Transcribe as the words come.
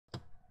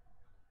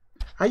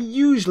I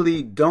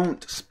usually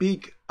don't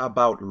speak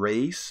about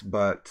race,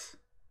 but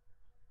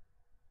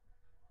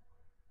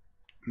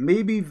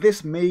maybe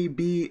this may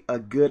be a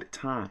good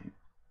time.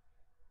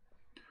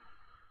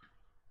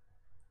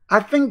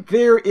 I think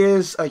there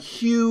is a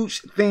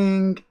huge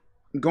thing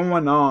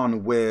going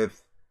on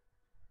with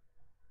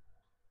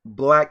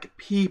Black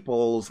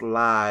people's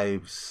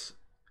lives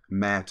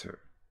matter.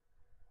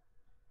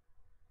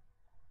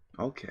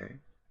 Okay.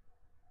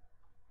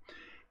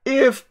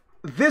 If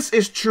this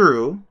is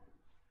true,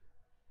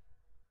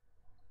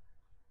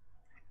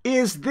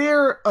 is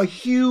there a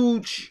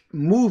huge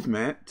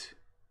movement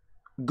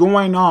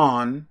going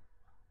on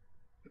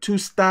to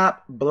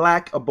stop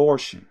Black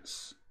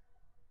abortions?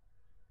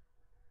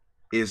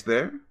 Is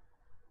there?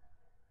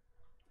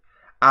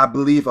 I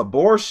believe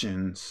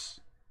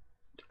abortions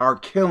are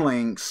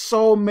killing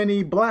so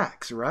many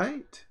Blacks,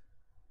 right?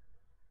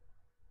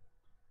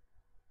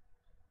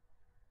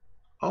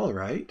 All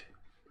right.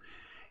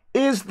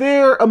 Is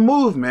there a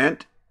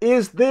movement?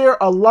 Is there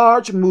a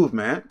large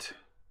movement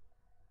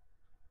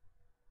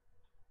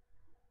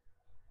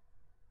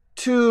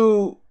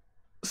to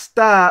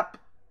stop,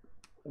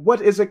 what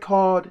is it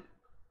called?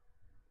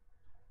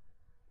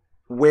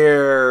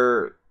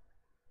 Where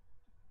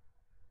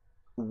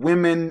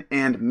women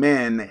and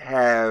men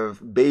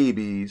have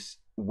babies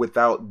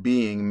without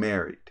being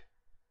married.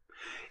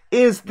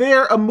 Is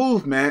there a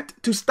movement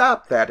to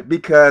stop that?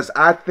 Because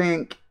I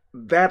think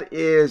that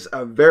is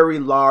a very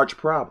large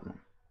problem.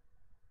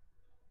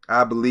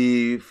 I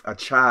believe a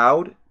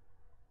child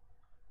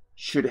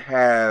should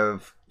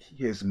have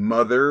his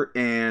mother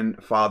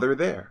and father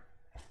there.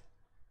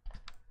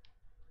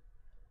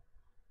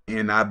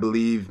 And I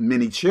believe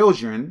many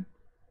children,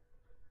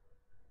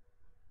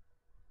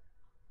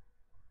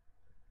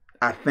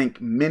 I think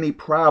many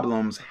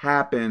problems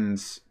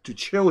happens to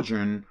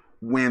children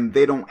when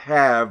they don't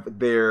have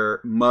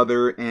their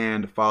mother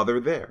and father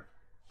there.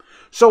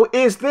 So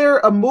is there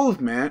a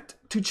movement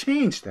to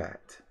change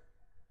that?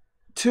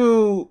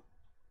 To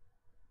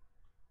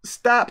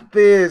stop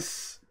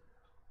this,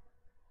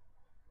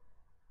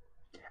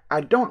 I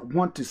don't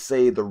want to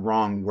say the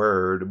wrong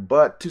word,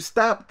 but to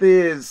stop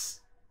this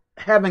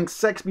having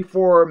sex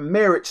before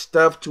marriage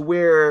stuff to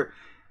where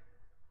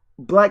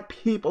Black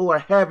people are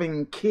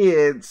having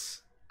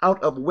kids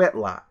out of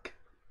wedlock,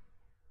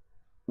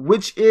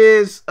 which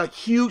is a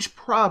huge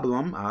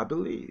problem, I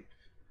believe.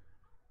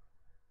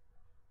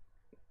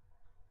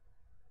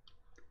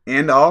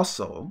 And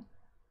also,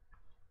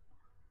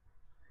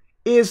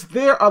 is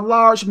there a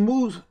large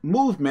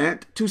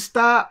movement to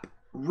stop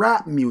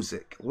rap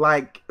music,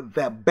 like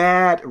the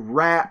bad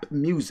rap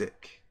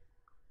music?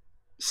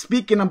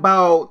 Speaking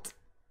about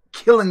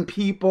killing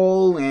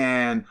people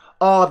and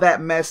all that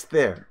mess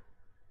there.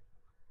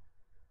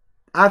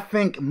 I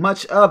think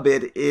much of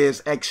it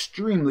is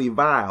extremely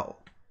vile.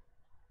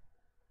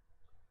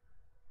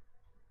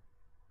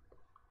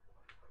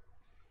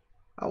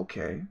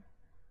 Okay.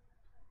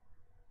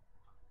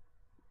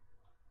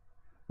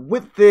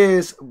 With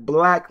this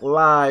Black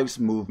Lives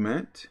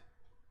Movement,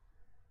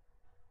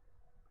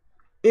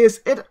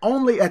 is it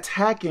only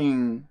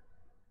attacking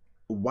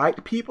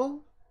white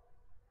people?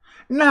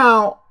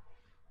 Now,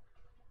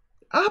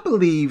 I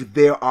believe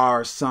there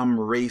are some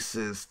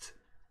racist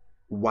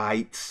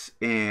whites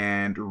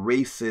and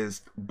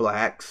racist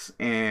Blacks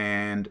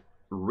and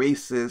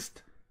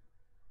racist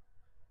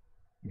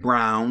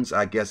browns,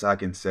 I guess I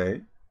can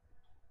say,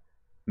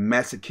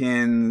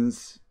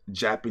 Mexicans,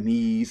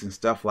 Japanese, and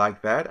stuff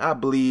like that. I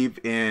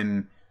believe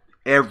in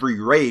every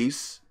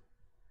race.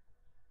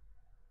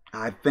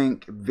 I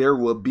think there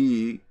will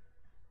be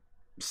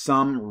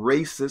some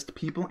racist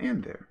people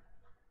in there.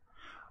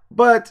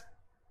 But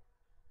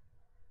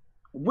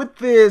with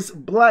this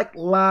Black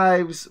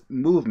Lives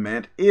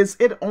Movement, is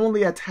it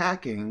only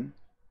attacking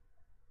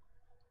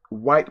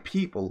white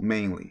people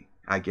mainly,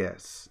 I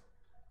guess?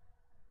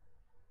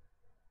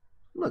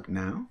 Look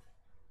now.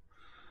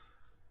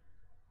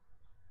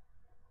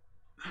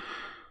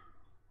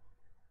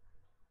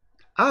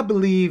 I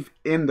believe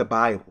in the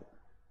Bible.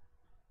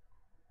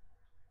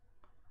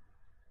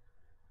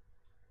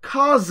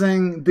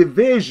 Causing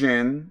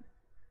division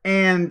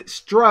and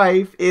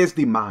strife is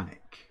demonic.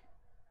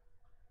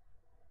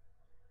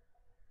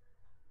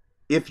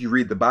 If you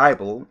read the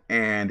Bible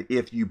and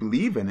if you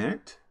believe in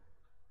it,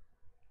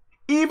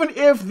 even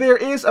if there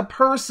is a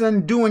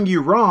person doing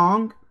you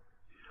wrong,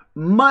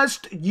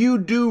 must you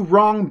do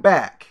wrong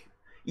back?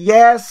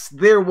 Yes,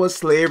 there was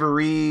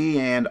slavery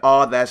and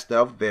all that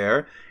stuff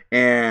there,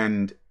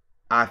 and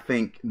I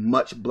think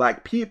much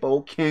Black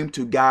people came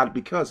to God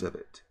because of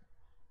it.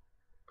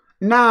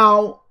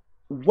 Now,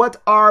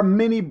 what are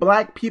many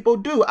Black people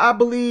do? I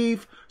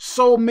believe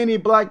so many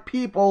Black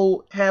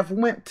people have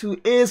went to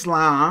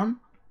Islam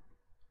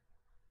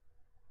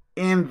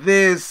in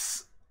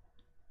this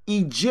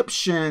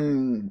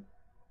Egyptian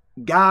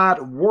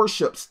God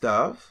worship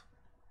stuff.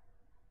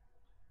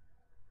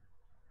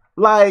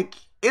 Like,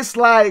 it's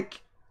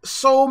like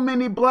so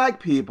many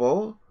Black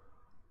people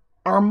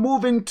are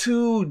moving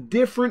to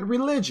different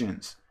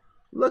religions.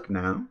 Look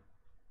now.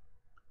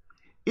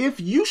 If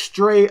you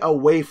stray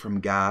away from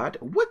God,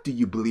 what do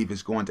you believe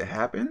is going to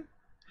happen?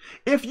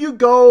 If you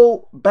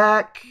go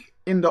back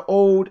in the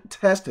Old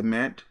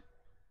Testament,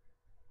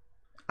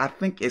 I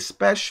think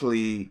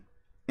especially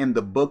in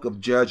the book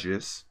of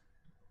Judges,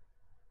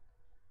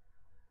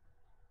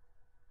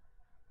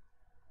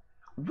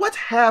 what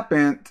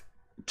happened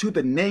to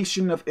the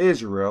nation of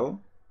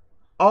Israel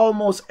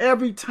almost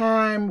every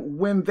time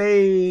when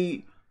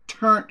they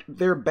turned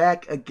their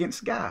back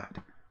against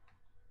God?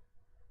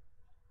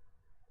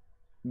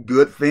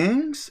 Good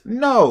things?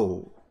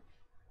 No.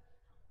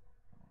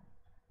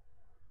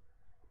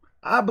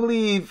 I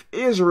believe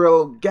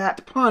Israel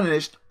got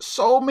punished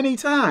so many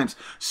times.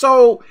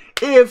 So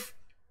if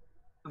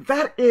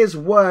that is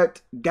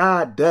what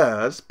God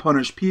does,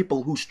 punish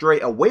people who stray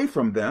away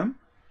from them,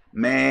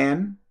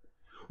 man,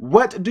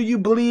 what do you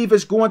believe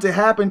is going to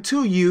happen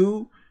to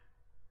you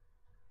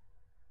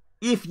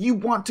if you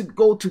want to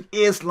go to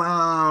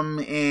Islam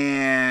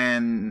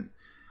and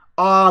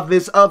all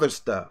this other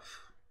stuff?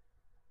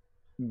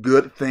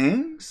 Good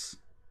things?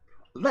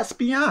 Let's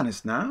be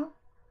honest now.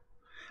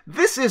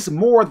 This is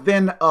more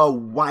than a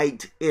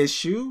white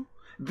issue.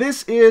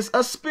 This is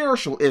a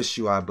spiritual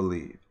issue, I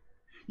believe.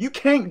 You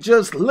can't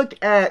just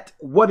look at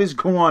what is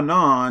going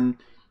on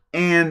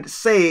and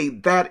say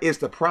that is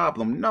the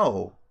problem.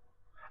 No.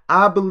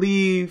 I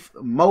believe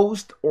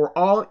most or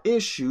all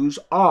issues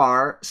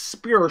are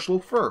spiritual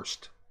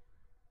first.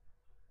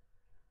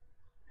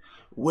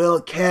 Well,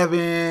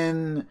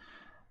 Kevin,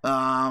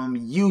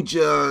 you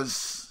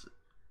just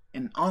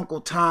and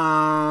Uncle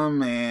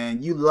Tom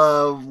and you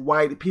love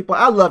white people.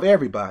 I love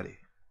everybody.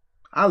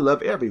 I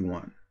love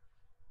everyone.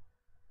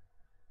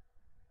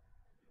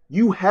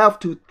 You have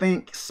to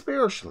think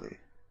spiritually.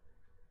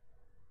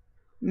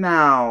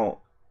 Now,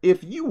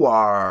 if you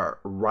are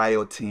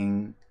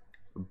rioting,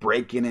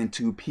 breaking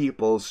into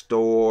people's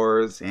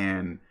stores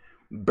and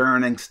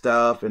burning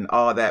stuff and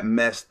all that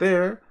mess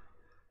there,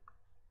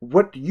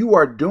 what you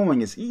are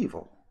doing is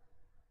evil.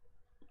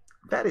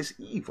 That is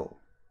evil.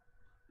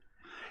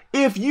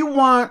 If you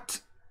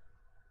want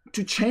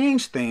to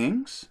change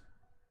things,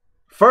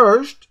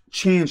 first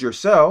change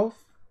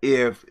yourself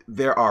if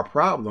there are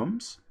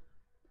problems,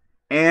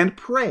 and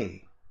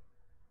pray.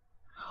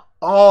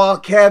 Oh,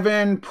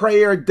 Kevin,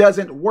 prayer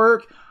doesn't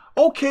work.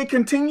 Okay,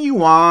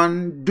 continue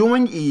on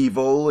doing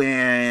evil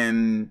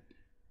and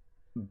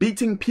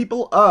beating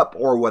people up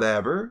or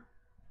whatever,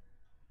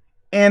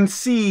 and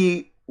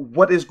see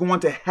what is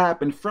going to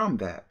happen from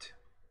that.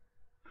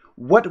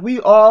 What we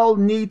all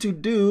need to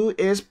do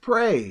is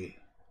pray.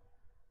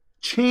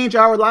 Change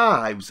our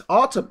lives.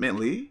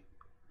 Ultimately,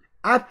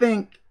 I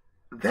think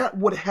that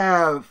would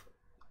have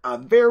a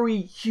very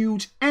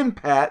huge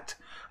impact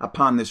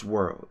upon this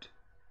world.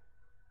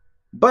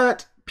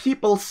 But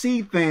people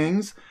see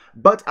things,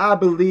 but I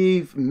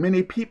believe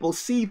many people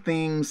see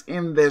things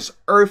in this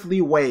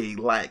earthly way,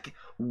 like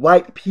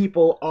white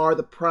people are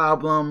the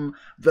problem,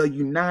 the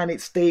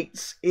United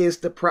States is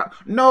the problem.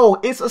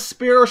 No, it's a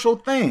spiritual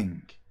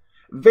thing.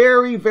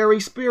 Very, very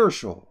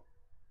spiritual.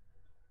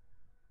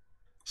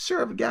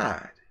 Serve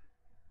God.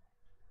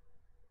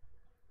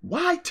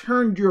 Why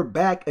turn your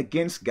back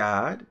against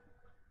God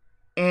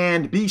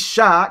and be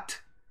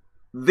shocked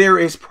there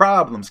is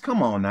problems?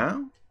 Come on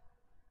now.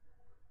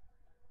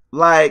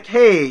 Like,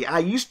 hey, I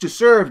used to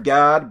serve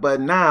God,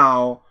 but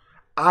now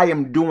I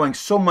am doing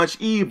so much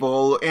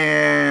evil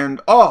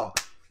and, oh,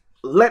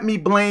 let me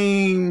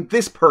blame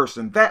this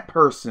person, that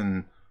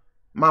person,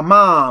 my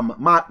mom,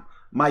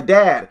 my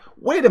dad.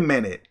 Wait a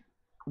minute.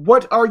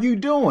 What are you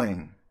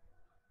doing?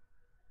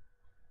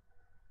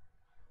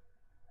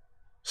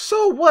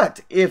 So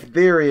what if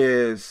there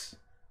is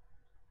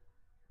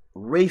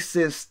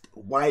racist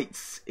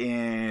whites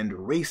and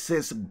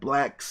racist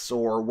blacks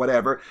or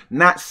whatever?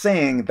 Not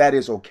saying that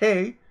is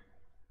okay,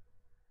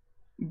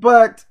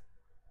 but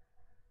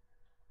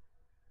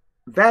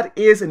that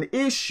is an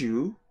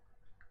issue.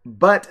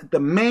 But the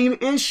main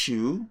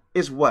issue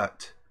is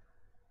what?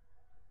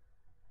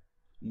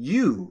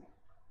 You.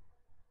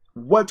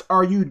 What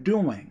are you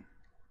doing?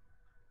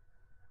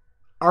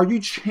 Are you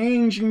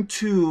changing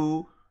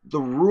to the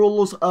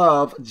rules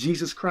of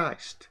Jesus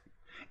Christ?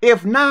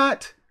 If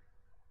not,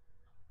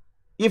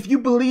 if you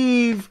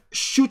believe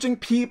shooting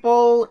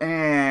people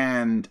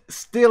and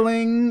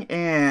stealing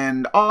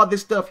and all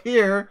this stuff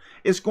here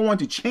is going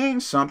to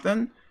change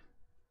something,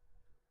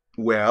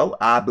 well,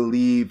 I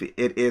believe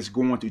it is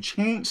going to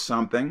change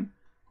something,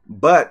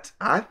 but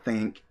I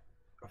think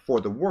for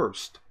the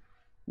worse.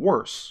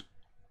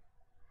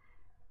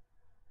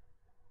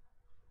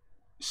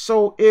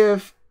 So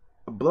if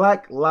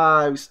Black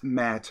Lives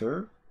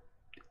Matter,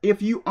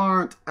 if you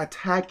aren't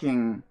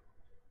attacking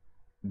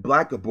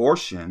black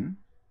abortion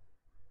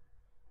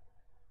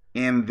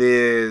and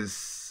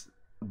this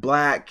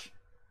black,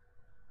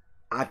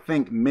 I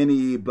think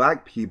many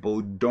black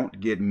people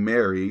don't get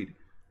married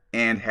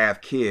and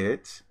have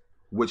kids,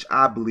 which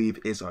I believe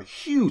is a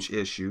huge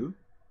issue.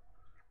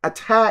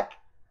 Attack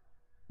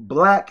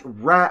black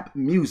rap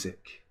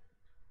music.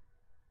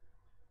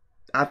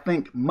 I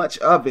think much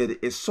of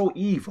it is so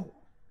evil.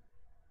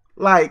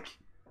 Like,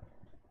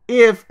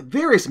 if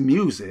there is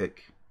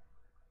music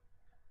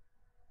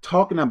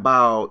talking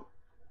about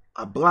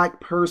a black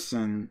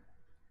person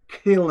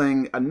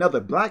killing another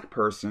black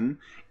person,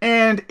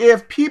 and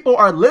if people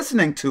are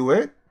listening to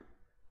it,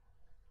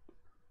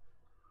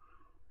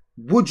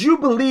 would you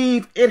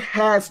believe it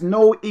has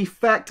no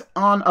effect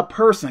on a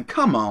person?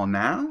 Come on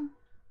now.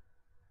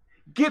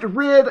 Get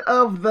rid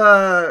of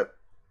the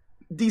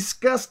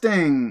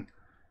disgusting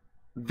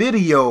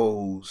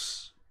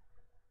videos,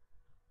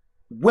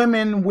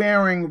 women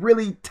wearing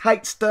really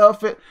tight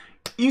stuff.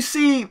 You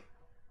see,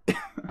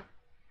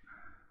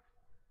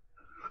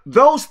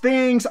 those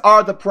things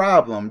are the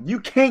problem. You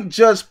can't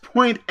just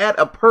point at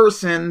a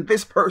person,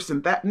 this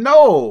person, that.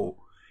 No,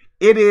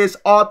 it is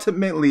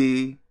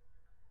ultimately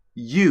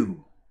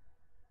you.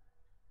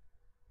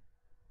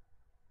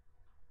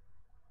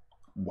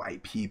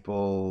 White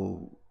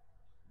people,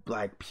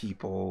 black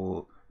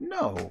people.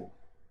 No.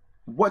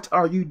 What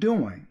are you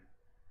doing?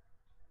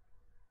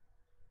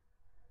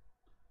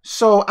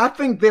 So I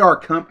think there are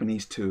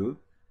companies too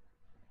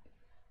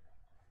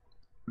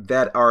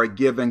that are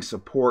giving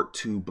support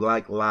to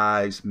Black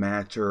Lives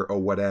Matter or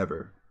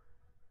whatever.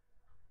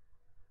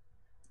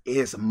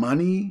 Is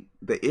money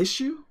the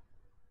issue?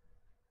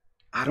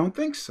 I don't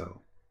think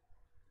so.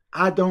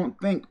 I don't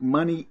think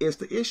money is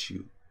the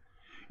issue.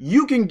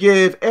 You can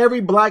give every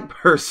black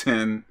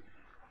person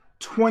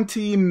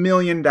 $20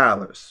 million,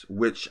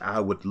 which I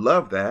would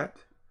love that.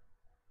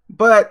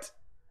 But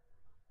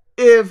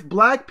if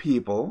black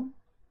people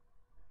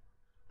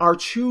are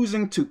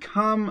choosing to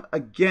come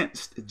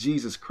against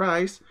Jesus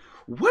Christ,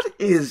 what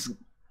is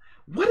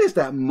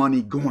that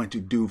money going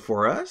to do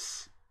for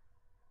us?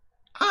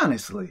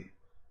 Honestly.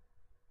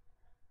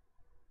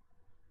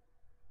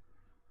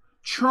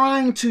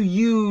 Trying to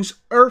use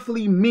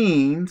earthly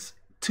means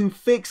to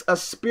fix a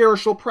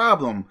spiritual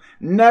problem,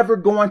 never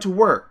going to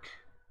work.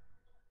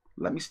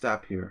 Let me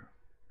stop here.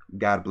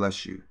 God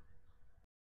bless you.